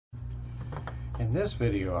In this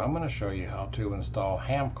video, I'm going to show you how to install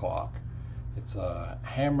Hamclock. It's a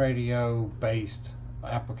ham radio based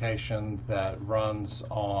application that runs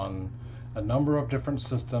on a number of different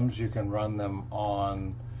systems. You can run them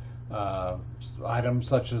on items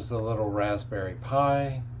such as the little Raspberry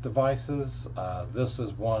Pi devices. This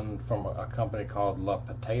is one from a company called La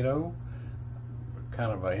Potato,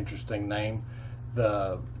 kind of an interesting name.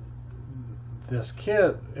 This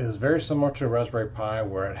kit is very similar to a Raspberry Pi,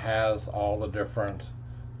 where it has all the different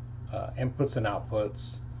inputs and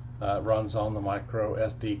outputs. It runs on the micro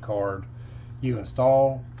SD card. You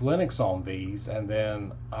install Linux on these, and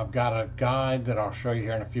then I've got a guide that I'll show you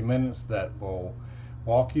here in a few minutes that will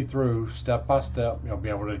walk you through step by step. You'll be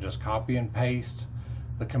able to just copy and paste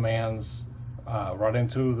the commands right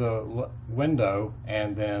into the window,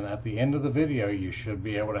 and then at the end of the video you should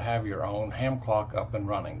be able to have your own Hamclock up and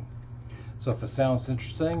running. So if it sounds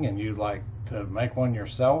interesting and you'd like to make one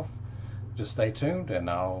yourself, just stay tuned and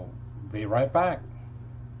I'll be right back.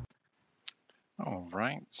 All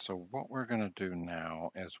right, so what we're going to do now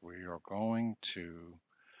is we are going to,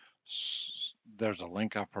 there's a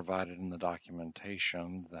link I provided in the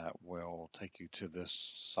documentation that will take you to this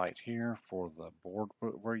site here for the board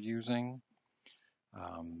we're using.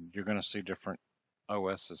 You're going to see different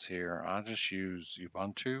OSs here. I just use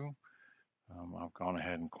Ubuntu. I've gone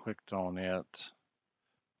ahead and clicked on it.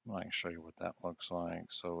 I can show you what that looks like.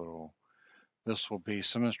 So this will be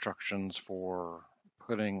some instructions for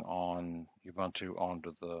putting on Ubuntu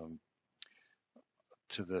onto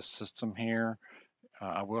this system here.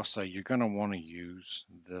 I will say you're going to want to use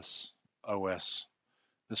this OS,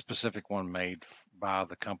 the specific one made by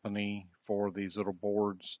the company for these little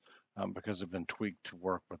boards, because they've been tweaked to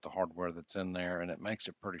work with the hardware that's in there, and it makes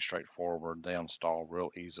it pretty straightforward. They install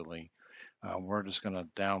real easily. We're just going to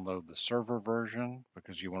download the server version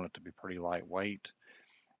because you want it to be pretty lightweight.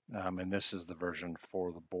 And this is the version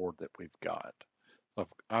for the board that we've got. So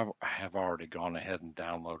I have already gone ahead and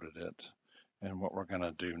downloaded it. And what we're going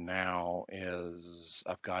to do now is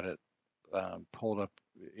I've got it pulled up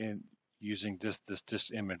in using this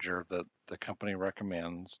imager that the company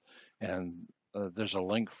recommends. And there's a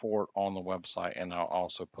link for it on the website, and I'll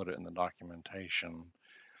also put it in the documentation.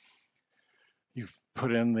 You've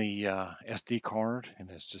put in the SD card, and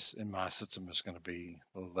it's just, in my system, it's going to be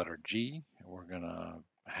the letter G. And we're going to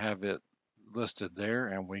have it listed there,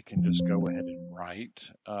 and we can just go ahead and write.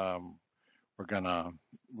 We're going to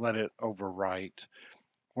let it overwrite.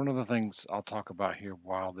 One of the things I'll talk about here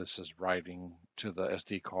while this is writing to the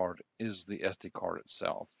SD card is the SD card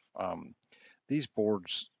itself. These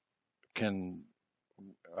boards can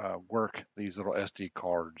work these little SD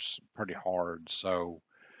cards pretty hard, so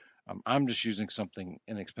I'm just using something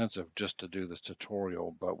inexpensive just to do this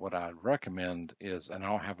tutorial, but what I'd recommend is, and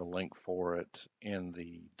I'll have a link for it in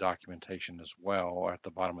the documentation as well at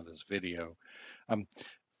the bottom of this video,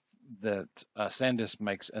 that SanDisk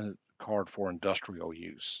makes a card for industrial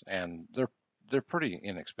use, and they're pretty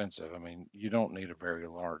inexpensive. I mean, you don't need a very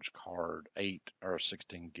large card. 8 or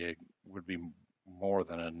 16 gig would be more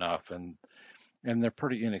than enough, and they're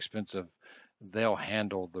pretty inexpensive. They'll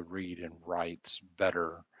handle the read and writes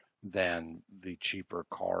better than the cheaper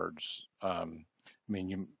cards. I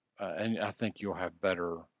mean, and I think you'll have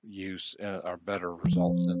better use or better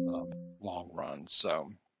results in the long run.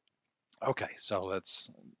 So, okay, so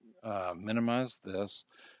let's minimize this.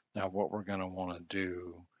 Now, what we're going to want to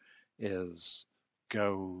do is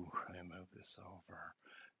go. Let me move this over.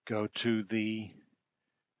 Go to the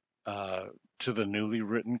newly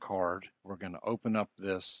written card. We're going to open up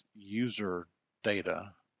this user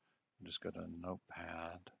data. Just go to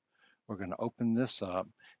Notepad. We're going to open this up,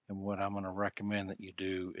 and what I'm going to recommend that you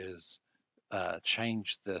do is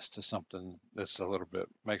change this to something that's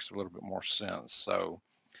makes a little bit more sense. So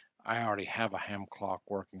I already have a Hamclock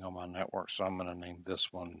working on my network, so I'm going to name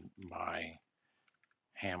this one my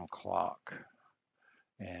Hamclock,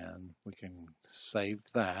 and we can save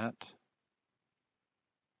that.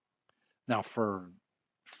 Now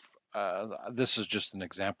this is just an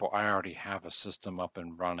example. I already have a system up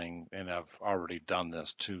and running, and I've already done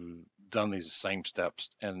these same steps,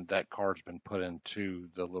 and that card's been put into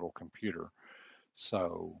the little computer.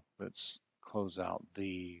 So let's close out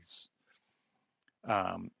these.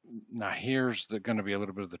 Now here's going to be a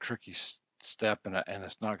little bit of the tricky step, and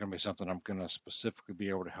it's not going to be something I'm going to specifically be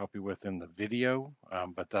able to help you with in the video,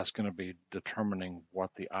 but that's going to be determining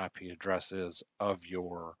what the IP address is of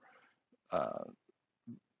your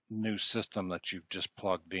new system that you've just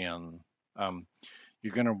plugged in.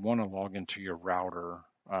 You're going to want to log into your router.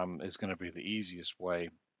 Is going to be the easiest way,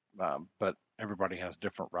 but everybody has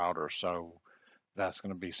different routers, so that's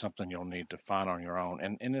going to be something you'll need to find on your own.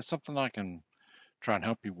 And it's something I can try and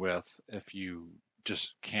help you with if you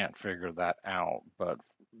just can't figure that out. But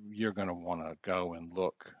you're going to want to go and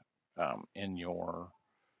look in your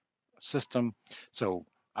system. So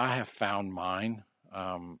I have found mine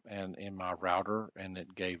and in my router, and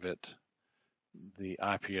it gave it the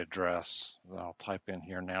IP address that I'll type in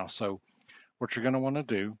here now. So what you're going to want to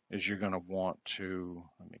do is you're going to want to,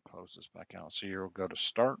 let me close this back out. So you'll go to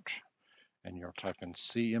start and you'll type in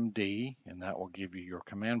CMD, and that will give you your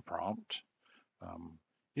command prompt.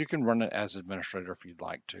 You can run it as administrator if you'd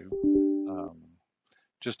like to,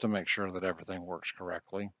 just to make sure that everything works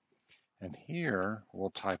correctly. And here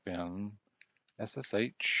we'll type in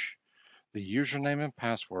SSH. The username and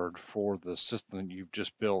password for the system that you've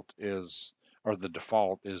just built is, or the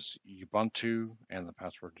default is Ubuntu, and the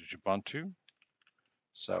password is Ubuntu.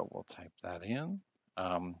 So we'll type that in.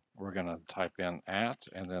 We're going to type in @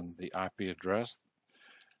 and then the IP address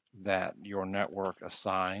that your network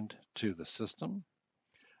assigned to the system.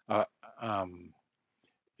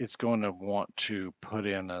 It's going to want to put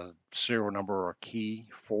in a serial number or a key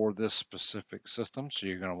for this specific system. So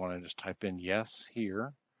you're going to want to just type in yes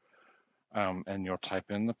here, and you'll type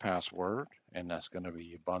in the password, and that's going to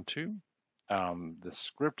be Ubuntu. The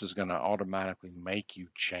script is going to automatically make you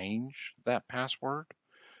change that password.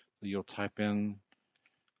 So you'll type in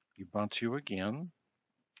Ubuntu again,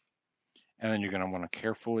 and then you're going to want to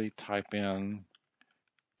carefully type in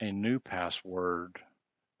a new password.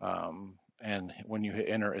 And when you hit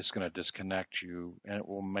enter, it's going to disconnect you, and it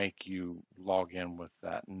will make you log in with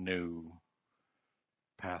that new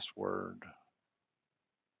password.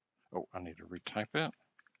 Oh, I need to retype it.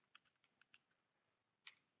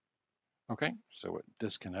 Okay, so it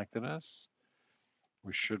disconnected us.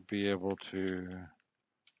 We should be able to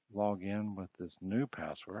log in with this new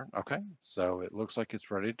password. Okay, so it looks like it's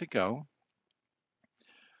ready to go.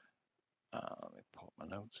 Let me pull up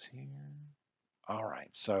my notes here. All right,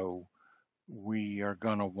 so we are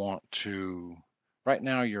going to want to, right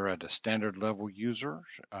now you're at a standard level user.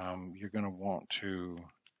 You're going to want to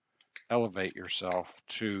elevate yourself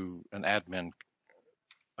to an admin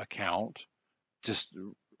account. Just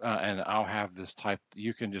and I'll have this type.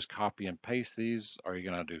 You can just copy and paste these, or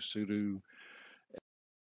you're going to do sudo.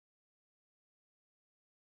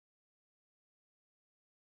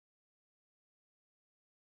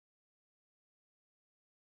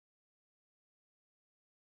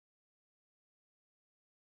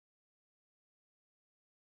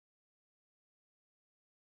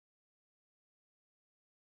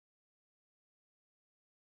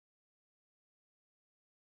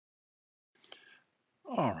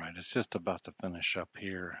 All right, it's just about to finish up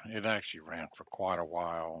here. It actually ran for quite a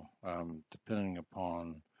while, depending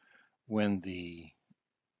upon when the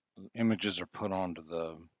images are put onto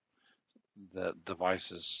the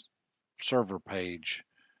device's server page.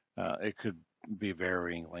 It could be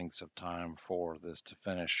varying lengths of time for this to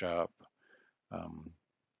finish up.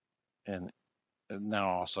 And now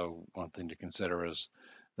also one thing to consider is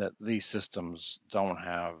that these systems don't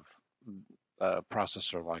have a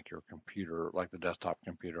processor like your computer, like the desktop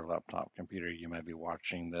computer, laptop computer you may be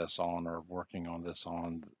watching this on or working on this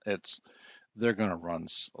on. They're going to run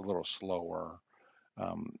a little slower,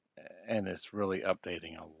 and it's really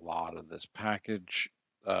updating a lot of this package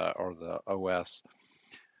or the OS.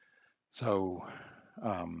 So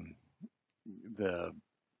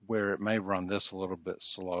where it may run this a little bit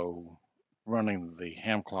slow, running the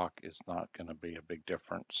Hamclock is not going to be a big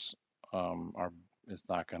difference. Or it's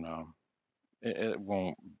not going to, it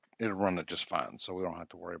won't, it'll run it just fine. So we don't have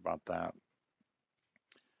to worry about that.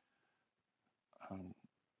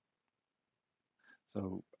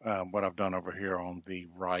 So what I've done over here on the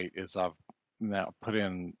right is I've now put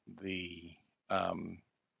in the, I'm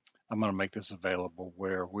going to make this available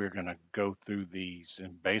where we're going to go through these,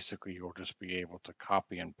 and basically you'll just be able to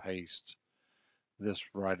copy and paste this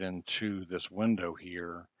right into this window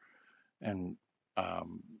here and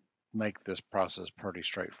make this process pretty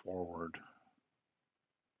straightforward.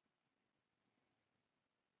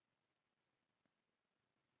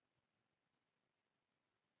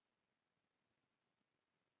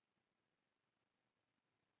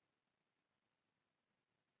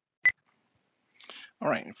 All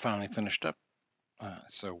right, finally finished up.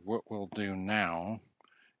 So what we'll do now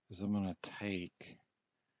is I'm going to take,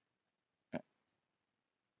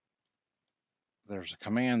 there's a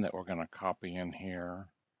command that we're going to copy in here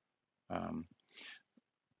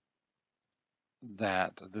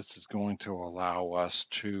that this is going to allow us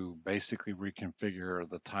to basically reconfigure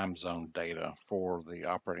the time zone data for the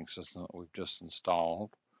operating system that we've just installed.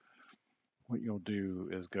 What you'll do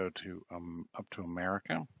is go to up to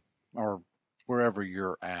America or wherever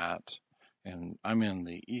you're at, And I'm in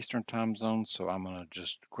the Eastern time zone, so I'm going to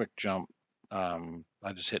just quick jump.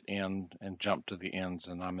 I just hit end and jump to the ends,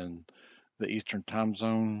 and I'm in the Eastern time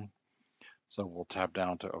zone. So we'll tab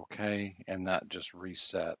down to OK, and that just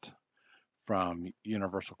reset from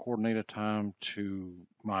universal coordinated time to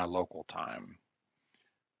my local time.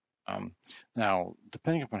 Now,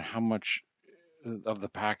 depending upon how much of the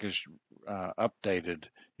package updated,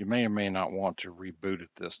 you may or may not want to reboot at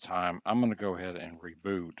this time. I'm going to go ahead and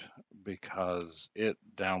reboot because it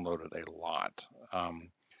downloaded a lot.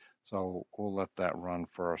 So we'll let that run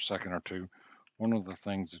for a second or two. One of the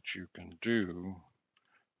things that you can do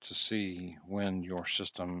to see when your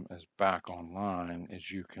system is back online is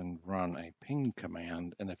you can run a ping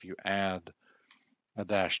command, and if you add a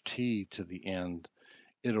 -t to the end,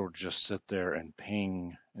 it'll just sit there and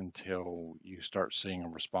ping until you start seeing a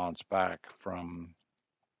response back from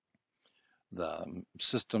the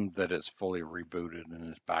system that it's fully rebooted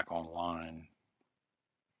and is back online.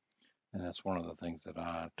 And that's one of the things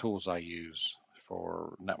that tools I use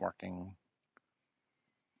for networking.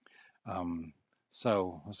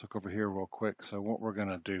 So let's look over here real quick. So what we're going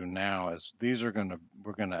to do now is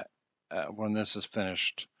when this is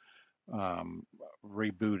finished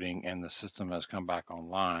rebooting and the system has come back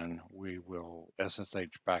online, we will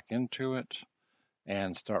SSH back into it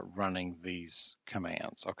and start running these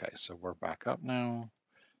commands. Okay, so we're back up now.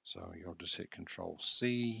 So you'll just hit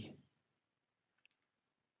Control-C.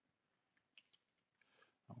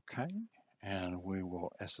 Okay, and we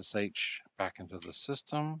will SSH back into the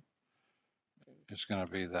system. It's going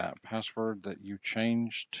to be that password that you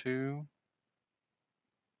changed to.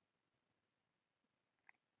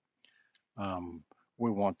 We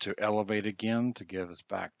want to elevate again to get us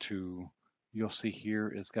back to, you'll see here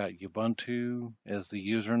it's got Ubuntu as the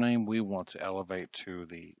username. We want to elevate to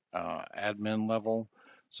the admin level.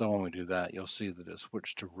 So when we do that, you'll see that it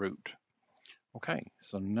switched to root. Okay,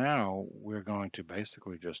 so now we're going to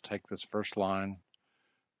basically just take this first line,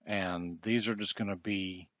 and these are just going to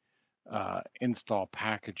be install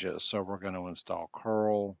packages. So we're going to install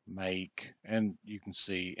curl, make, and you can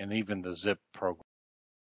see, and even the zip program.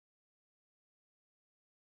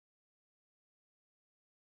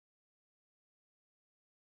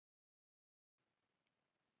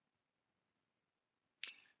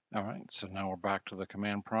 All right, so now we're back to the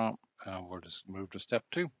command prompt. We'll just move to step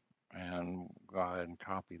 2 and go ahead and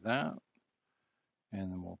copy that.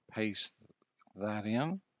 And then we'll paste that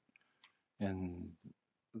in. And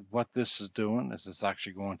what this is doing is it's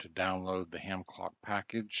actually going to download the Hamclock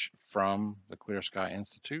package from the Clear Sky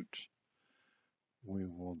Institute. We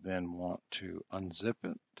will then want to unzip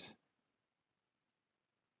it.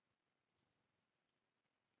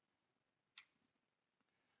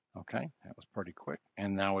 Okay, that was pretty quick.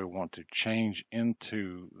 And now we want to change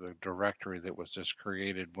into the directory that was just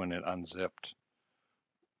created when it unzipped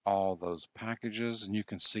all those packages. And you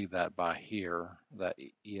can see that by here, that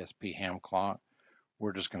ESPHamClock.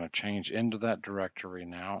 We're just going to change into that directory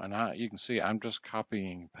now. And you can see I'm just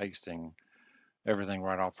copying and pasting everything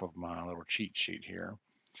right off of my little cheat sheet here.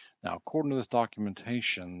 Now, according to this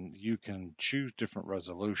documentation, you can choose different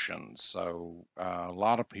resolutions. So a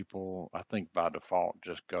lot of people, I think by default,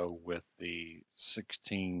 just go with the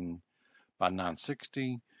 16 by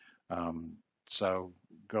 960. So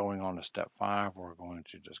going on to step 5, we're going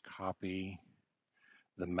to just copy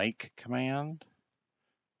the make command,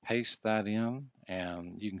 paste that in,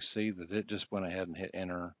 and you can see that it just went ahead and hit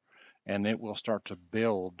enter, and it will start to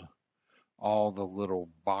build all the little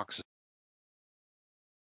boxes.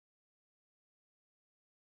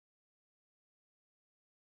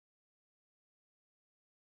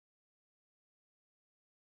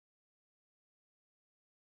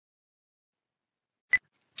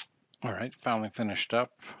 All right, finally finished up.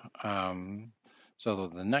 So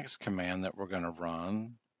the next command that we're going to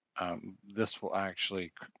run, this will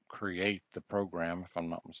actually create the program if I'm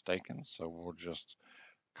not mistaken. So we'll just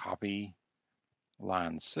copy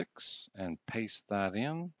line 6 and paste that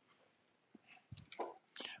in.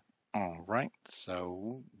 All right,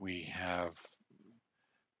 so we have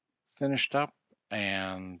finished up,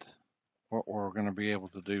 and what we're going to be able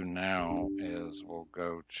to do now is we'll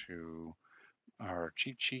go to our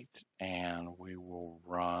cheat sheet and we will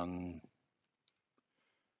run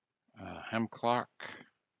Hamclock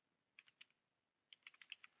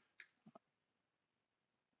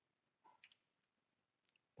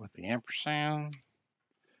with the ampersand.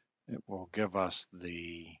 It will give us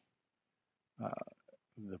the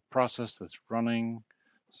process that's running.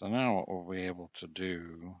 So now what we'll be able to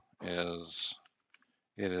do is,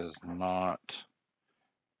 it is not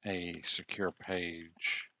a secure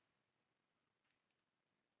page.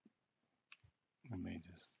 Let me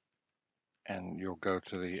just and you'll go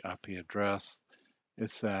to the IP address.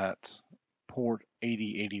 It's at port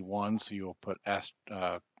 8081, so you'll put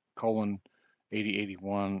colon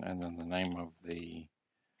 8081, and then the name of the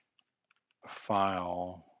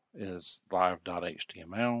file is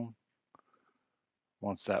live.html.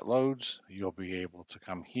 Once that loads, you'll be able to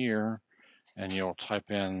come here and you'll type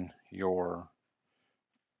in your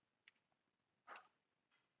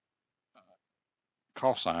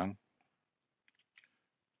call sign.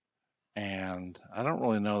 And I don't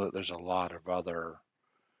really know that there's a lot of other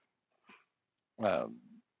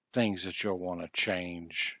things that you'll want to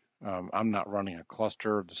change. I'm not running a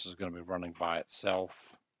cluster. This is going to be running by itself.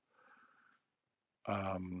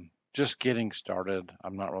 Just getting started.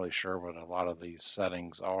 I'm not really sure what a lot of these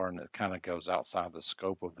settings are, and it kind of goes outside the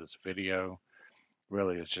scope of this video.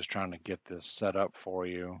 Really, it's just trying to get this set up for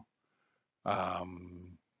you.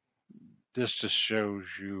 This just shows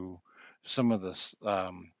you some of the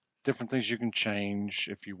different things you can change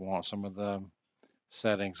if you want some of the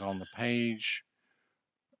settings on the page.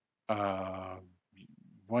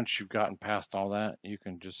 Once you've gotten past all that, you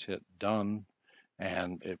can just hit done,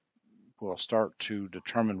 and it will start to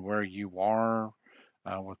determine where you are,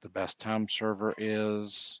 what the best time server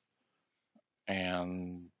is,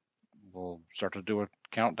 and we'll start to do a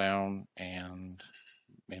countdown, and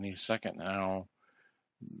any second now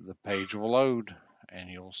the page will load and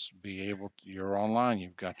you'll be able to, you're online,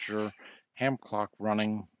 you've got your Hamclock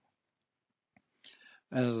running.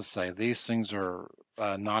 As I say, these things are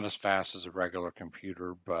not as fast as a regular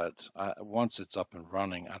computer, but once it's up and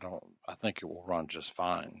running, I think it will run just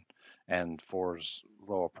fine. And for as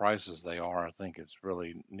low a price as they are, I think it's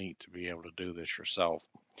really neat to be able to do this yourself.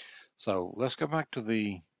 So let's go back to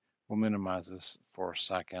we'll minimize this for a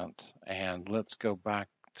second, and let's go back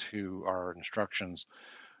to our instructions.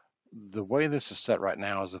 The way this is set right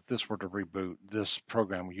now is if this were to reboot this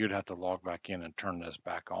program, you'd have to log back in and turn this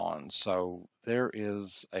back on. So there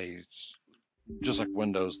is just like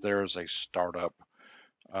Windows, there is a startup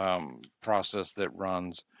process that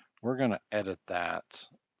runs. We're going to edit that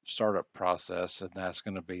startup process, and that's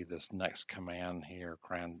going to be this next command here,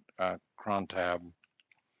 cron tab,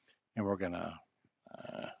 and we're going to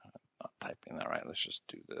not typing that right. Let's just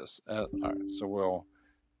do this. All right, so we'll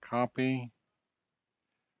copy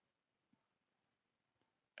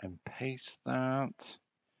and paste that,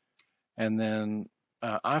 and then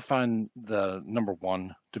I find the number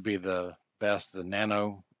one to be the best, the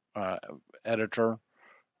nano editor.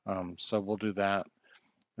 So we'll do that.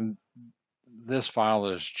 And this file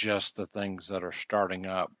is just the things that are starting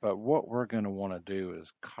up, but what we're going to want to do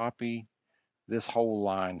is copy this whole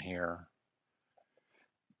line here,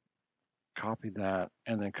 copy that,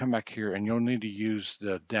 and then come back here, and you'll need to use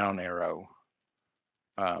the down arrow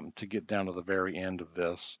to get down to the very end of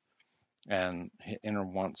this, and hit enter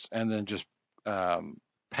once, and then just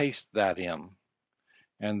paste that in.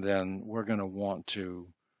 And then we're going to want to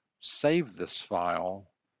save this file.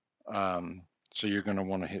 So you're going to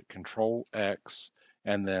want to hit Control X,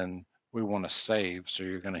 and then we want to save. So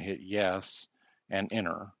you're going to hit yes and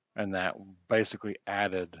enter, and that basically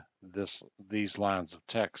added these lines of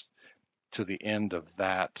text to the end of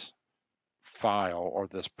that file or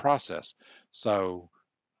this process. So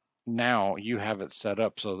now you have it set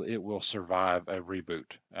up so it will survive a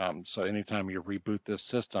reboot. So anytime you reboot this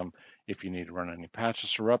system, if you need to run any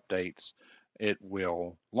patches or updates, it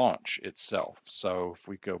will launch itself. So if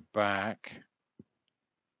we go back,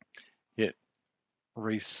 hit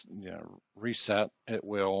reset,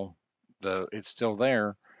 it's still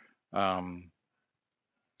there.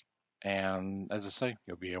 And as I say,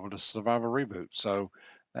 you'll be able to survive a reboot. So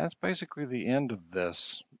that's basically the end of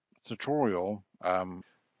this tutorial.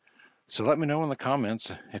 So let me know in the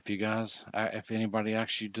comments if you guys, if anybody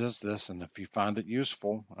actually does this, and if you find it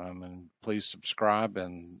useful, and please subscribe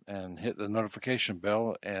and hit the notification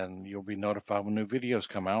bell, and you'll be notified when new videos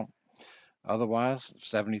come out. Otherwise,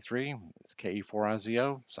 73, it's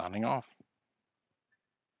KE4IZO signing off.